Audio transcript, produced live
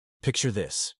Picture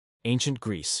this: ancient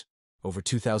Greece, over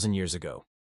 2,000 years ago.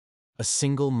 A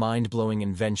single mind-blowing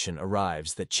invention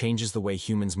arrives that changes the way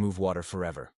humans move water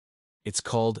forever. It's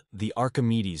called the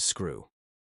Archimedes Screw.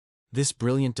 This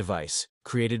brilliant device,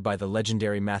 created by the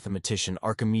legendary mathematician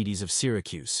Archimedes of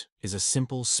Syracuse, is a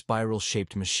simple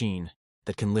spiral-shaped machine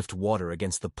that can lift water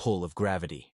against the pull of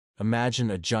gravity. Imagine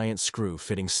a giant screw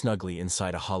fitting snugly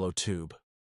inside a hollow tube.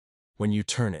 When you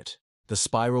turn it, the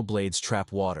spiral blades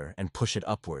trap water and push it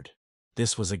upward.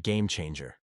 This was a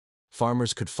game-changer.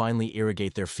 Farmers could finally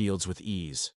irrigate their fields with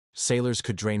ease, sailors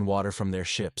could drain water from their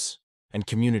ships, and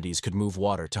communities could move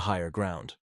water to higher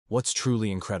ground. What's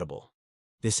truly incredible?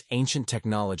 This ancient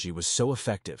technology was so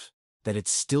effective that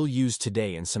it's still used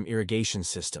today in some irrigation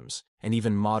systems and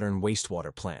even modern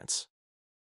wastewater plants.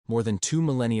 More than 2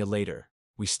 millennia later,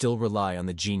 we still rely on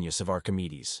the genius of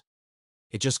Archimedes.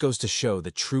 It just goes to show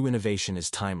that true innovation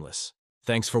is timeless.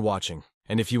 Thanks for watching,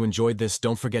 and if you enjoyed this,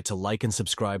 don't forget to like and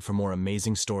subscribe for more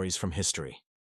amazing stories from history.